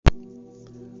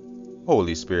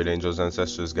Holy Spirit, angels,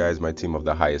 ancestors, guys, my team of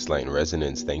the highest light and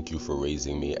resonance, thank you for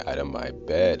raising me out of my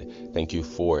bed. Thank you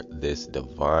for this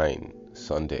divine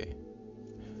Sunday.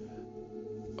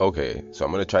 Okay, so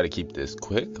I'm going to try to keep this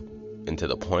quick and to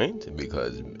the point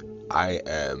because I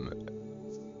am.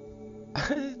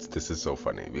 This is so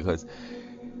funny because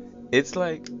it's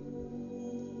like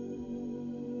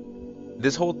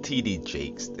this whole TD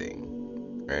Jakes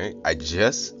thing, right? I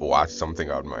just watched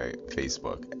something on my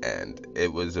Facebook and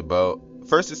it was about.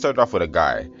 First, it started off with a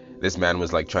guy. This man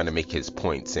was like trying to make his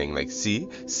point, saying, like, see,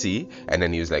 and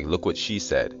then he was like, look what she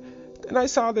said. And I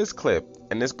saw this clip,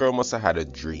 and this girl must have had a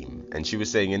dream, and she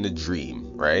was saying in the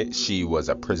dream, right, she was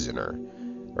a prisoner,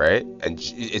 right? And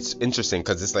it's interesting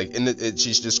because it's like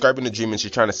she's describing the dream and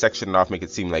she's trying to section it off, make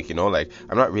it seem like, like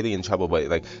I'm not really in trouble, but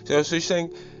like so she's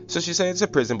saying it's a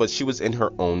prison, but she was in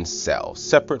her own cell,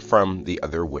 separate from the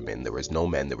other women. There was no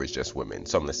men, there was just women.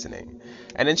 So I'm listening,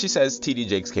 and then she says TD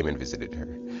Jakes came and visited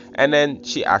her, and then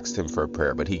she asked him for a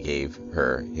prayer, but he gave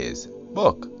her his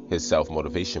book, his self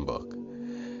motivation book.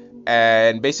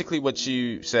 And basically, what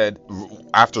she said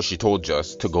after she told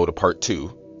us to go to part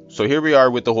two. So here we are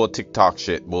with the whole TikTok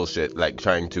shit bullshit, like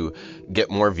trying to get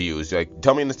more views. Like,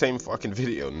 tell me in the same fucking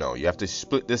video. No, you have to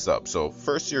split this up. So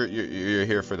first, you're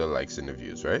here for the likes and the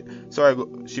views, right?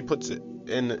 So she puts it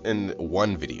in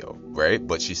one video, right?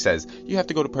 But she says you have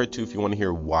to go to part two if you want to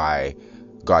hear why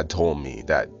God told me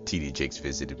that TD Jakes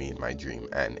visited me in my dream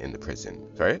and in the prison,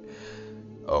 right?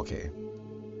 Okay.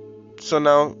 So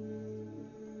now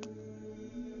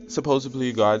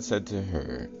supposedly God said to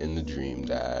her in the dream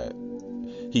that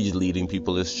he's leading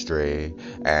people astray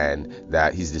and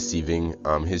that he's deceiving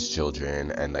his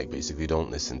children, and like basically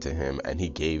don't listen to him, and he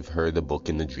gave her the book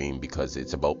in the dream because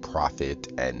it's about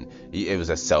profit, and it was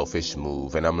a selfish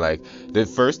move. And I'm like, the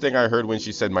first thing I heard when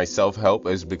she said my self-help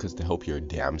is because to help your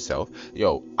damn self.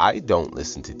 Yo, I don't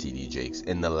listen to TD Jakes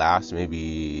in the last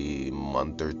maybe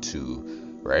month or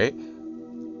two, right?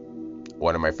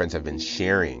 One of my friends have been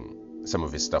sharing some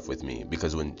of his stuff with me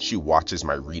because when she watches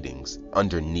my readings,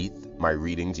 underneath my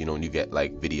readings, when you get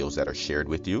like videos that are shared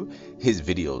with you, his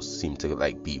videos seem to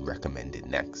like be recommended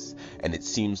next. And it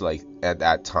seems like at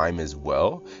that time as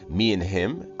well, me and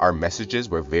him, our messages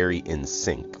were very in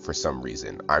sync for some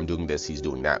reason. I'm doing this, he's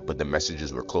doing that, but the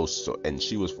messages were close. So, and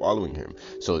she was following him,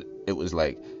 so it was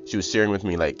like she was sharing with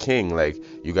me like, King, like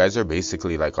you guys are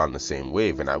basically like on the same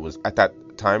wave. And I was at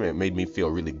that time, it made me feel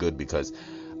really good because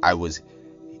I was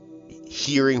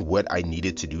hearing what I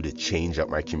needed to do to change up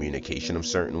my communication a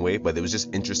certain way. But it was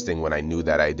just interesting when I knew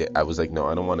that I was like, no,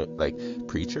 I don't want to like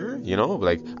preacher,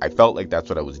 like I felt like that's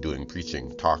what I was doing,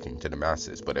 preaching, talking to the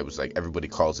masses. But it was like everybody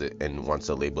calls it and wants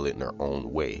to label it in their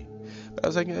own way. But I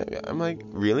was like, I'm like,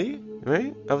 really?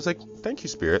 Right? I was like, thank you,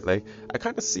 Spirit. Like, I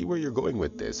kind of see where you're going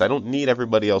with this. I don't need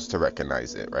everybody else to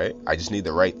recognize it, right? I just need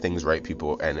the right things, right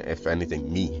people. And if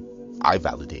anything, me, I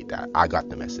validate that. I got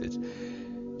the message.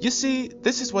 You see,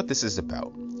 this is what this is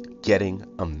about, getting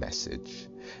a message.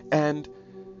 And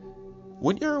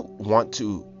when you want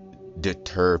to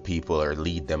deter people or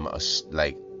lead them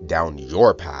like down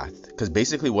your path, because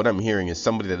basically what I'm hearing is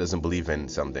somebody that doesn't believe in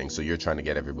something, so you're trying to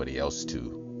get everybody else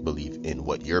to believe in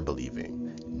what you're believing.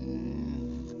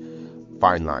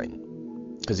 Fine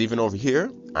line. Because even over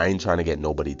here, I ain't trying to get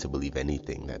nobody to believe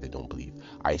anything that they don't believe.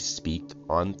 I speak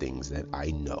on things that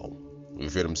I know. You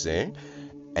feel what I'm saying?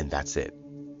 And that's it.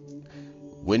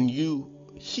 When you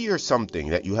hear something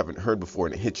that you haven't heard before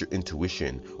and it hits your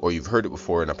intuition, or you've heard it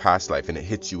before in a past life and it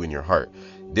hits you in your heart,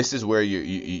 this is where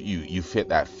you fit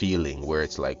that feeling where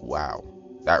it's like, wow,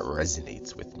 that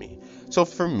resonates with me. So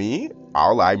for me,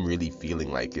 all I'm really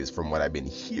feeling like is from what I've been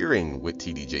hearing with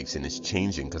TD Jakes, and it's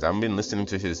changing because I've been listening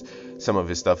to some of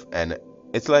his stuff, and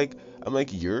it's like I'm like,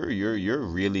 you're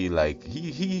really like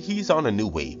he's on a new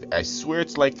wave. I swear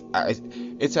it's like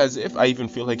it's as if I even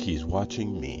feel like he's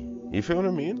watching me. You feel what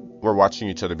I mean? We're watching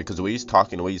each other because the way he's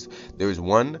talking, the way there's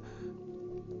one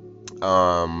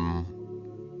um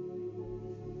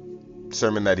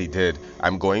sermon that he did.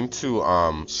 I'm going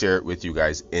to share it with you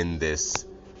guys in this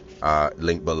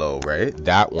link below, right?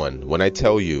 That one, when I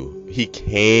tell you he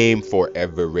came for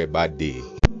everybody,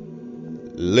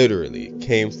 literally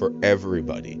came for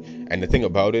everybody. And the thing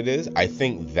about it is, I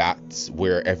think that's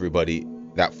where everybody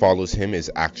that follows him is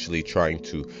actually trying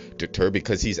to deter,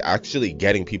 because he's actually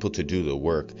getting people to do the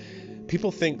work.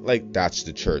 People think like that's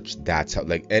the church, that's how,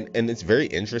 like, and it's very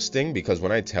interesting because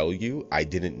when I tell you, I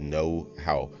didn't know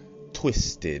how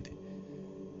twisted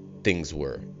things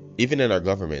were, even in our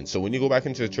government. So when you go back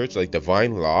into the church, like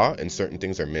divine law and certain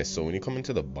things are missed. So when you come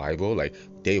into the Bible, like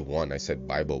day one, I said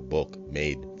Bible book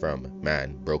made from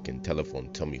man, broken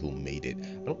telephone. Tell me who made it.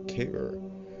 I don't care.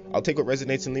 I'll take what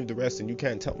resonates and leave the rest, and you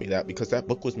can't tell me that, because that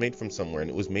book was made from somewhere and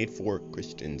it was made for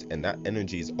Christians, and that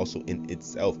energy is also in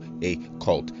itself a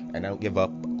cult, and I don't give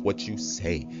up what you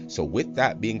say. So with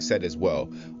that being said as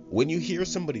well, when you hear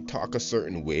somebody talk a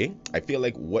certain way, I feel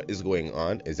like what is going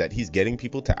on is that he's getting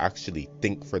people to actually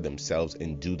think for themselves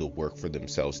and do the work for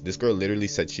themselves. This girl literally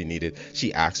said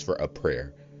she asked for a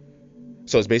prayer.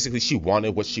 So it's basically she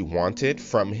wanted what she wanted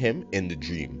from him in the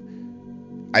dream.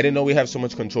 I didn't know we have so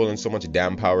much control and so much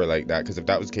damn power like that, because if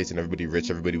that was the case and everybody rich,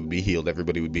 everybody would be healed,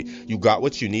 everybody would be... You got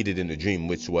what you needed in the dream,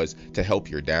 which was to help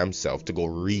your damn self, to go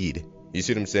read. You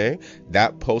see what I'm saying?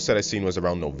 That post that I seen was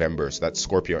around November, so that's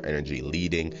Scorpio energy,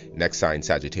 leading, next sign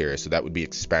Sagittarius. So that would be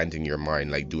expanding your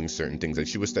mind, like doing certain things. Like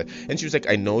she was like,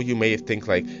 I know you may think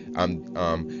like,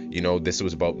 this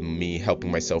was about me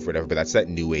helping myself or whatever, but that's that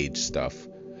new age stuff.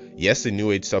 Yes, the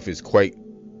new age stuff is quite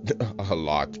a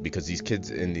lot, because these kids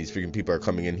and these freaking people are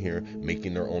coming in here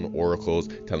making their own oracles,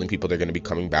 telling people they're going to be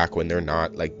coming back when they're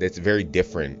not. Like, that's very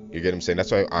different. You get what I'm saying?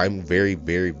 That's why I'm very,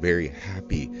 very, very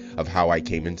happy of how I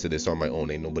came into this on my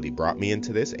own. Ain't nobody brought me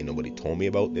into this, ain't nobody told me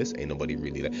about this, ain't nobody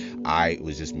really... It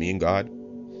was just me and God,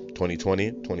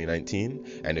 2020,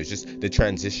 2019, and it's just the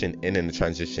transition in and the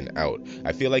transition out.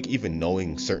 I feel like even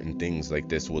knowing certain things like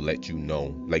this will let you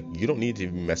know, like, you don't need to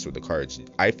even mess with the cards.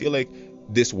 I feel like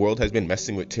this world has been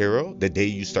messing with tarot the day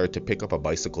you start to pick up a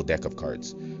bicycle deck of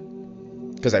cards,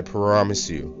 because I promise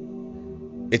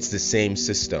you it's the same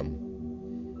system.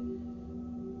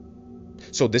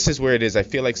 So this is where it is. I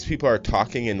feel like people are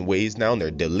talking in ways now, and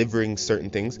they're delivering certain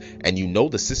things, and you know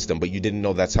the system, but you didn't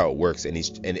know that's how it works. And it's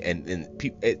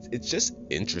just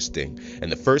interesting.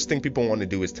 And the first thing people want to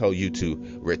do is tell you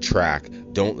to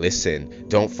retract, don't listen,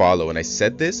 don't follow. And I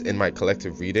said this in my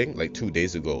collective reading like 2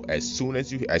 days ago. As soon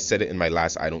as I said it in my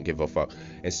last I don't give a fuck.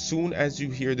 As soon as you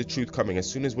hear the truth coming,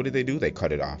 as soon as, what do? They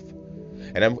cut it off.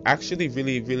 And I'm actually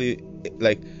really, really,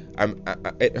 like,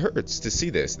 it hurts to see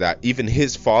this, that even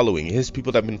his following, his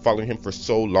people that have been following him for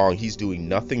so long, he's doing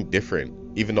nothing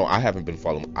different. Even though I haven't been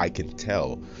following him, I can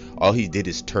tell. All he did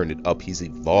is turn it up. He's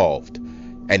evolved.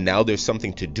 And now there's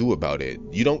something to do about it.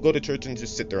 You don't go to church and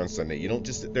just sit there on Sunday. You don't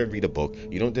just sit there and read a book.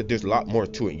 There's a lot more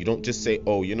to it. You don't just say,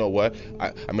 oh, you know what?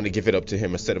 I'm going to give it up to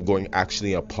him, instead of going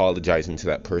actually apologizing to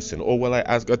that person. Oh, well, I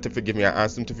asked God to forgive me. I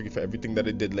asked him to forgive for everything that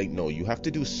I did. Like, no, you have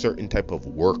to do certain type of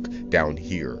work down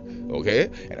here. Okay?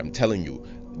 And I'm telling you,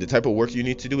 the type of work you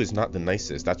need to do is not the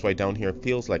nicest. That's why down here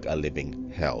feels like a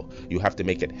living hell. You have to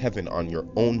make it heaven on your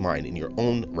own mind, in your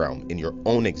own realm, in your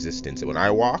own existence. And when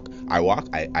I walk,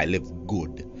 I live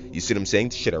good. You see what I'm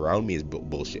saying? Shit around me is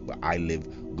bullshit, but I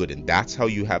live good. And that's how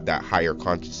you have that higher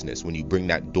consciousness, when you bring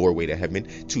that doorway to heaven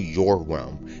to your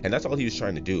realm. And that's all he was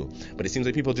trying to do. But it seems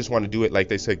like people just want to do it like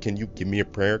they said, can you give me a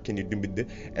prayer? Can you do me this?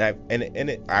 And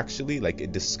it actually, like,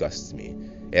 it disgusts me.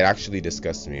 It actually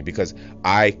disgusts me, because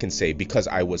I can say, because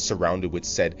I was surrounded with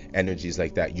said energies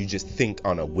like that, you just think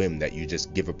on a whim that you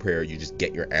just give a prayer, you just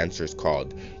get your answers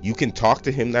called. You can talk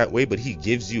to him that way, but he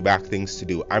gives you back things to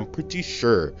do. I'm pretty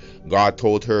sure God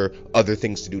told her other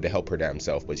things to do to help her damn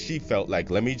self, but she felt like,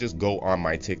 let me just go on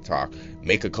my TikTok,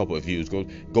 make a couple of views,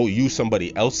 go use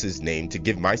somebody else's name to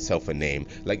give myself a name.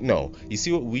 Like, no. You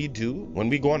see what we do when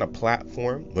we go on a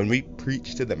platform, when we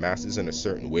preach to the masses in a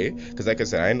certain way? Because like I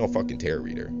said, I ain't no fucking tarot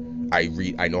reader.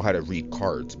 I know how to read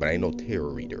cards, but I ain't no tarot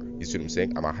reader. You see what I'm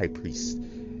saying? I'm a high priest.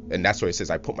 And that's why it says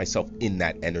I put myself in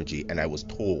that energy, and I was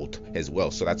told as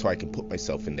well. So that's why I can put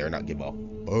myself in there and not give a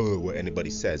what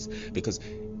anybody says, because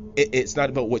it's not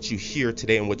about what you hear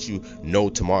today and what you know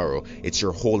tomorrow. It's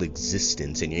your whole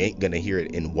existence, and you ain't gonna hear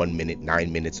it in 1 minute,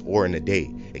 9 minutes, or in a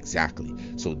day. Exactly.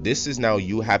 So this is now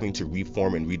you having to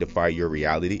reform and redefine your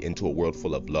reality into a world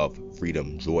full of love,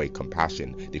 freedom, joy,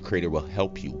 compassion. The Creator will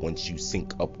help you once you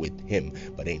sync up with him,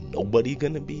 but ain't nobody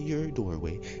gonna be your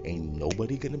doorway, ain't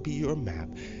nobody gonna be your map,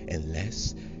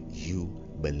 unless you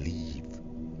believe,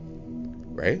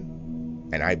 right?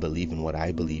 And I believe in what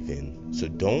I believe in. So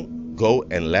don't go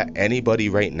and let anybody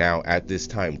right now at this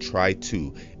time try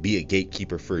to be a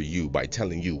gatekeeper for you by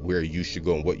telling you where you should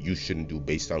go and what you shouldn't do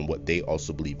based on what they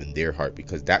also believe in their heart,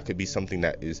 because that could be something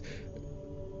that's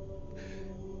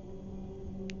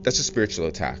a spiritual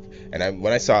attack. And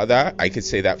when I saw that, I could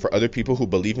say that for other people who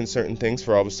believe in certain things,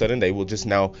 for all of a sudden they will just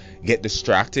now get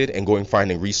distracted and going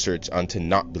finding research on to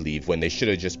not believe when they should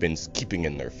have just been keeping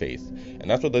in their faith. And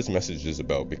that's what this message is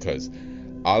about, because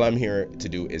all I'm here to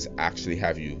do is actually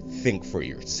have you think for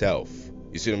yourself.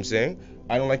 You see what I'm saying?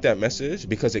 I don't like that message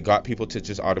because it got people to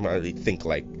just automatically think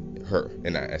like her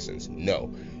in that essence.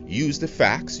 No. Use the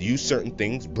facts, use certain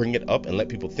things, bring it up, and let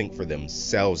people think for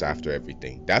themselves after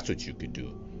everything. That's what you could do.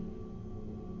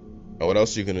 And what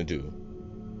else are you going to do?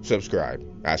 Subscribe.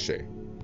 Ashe.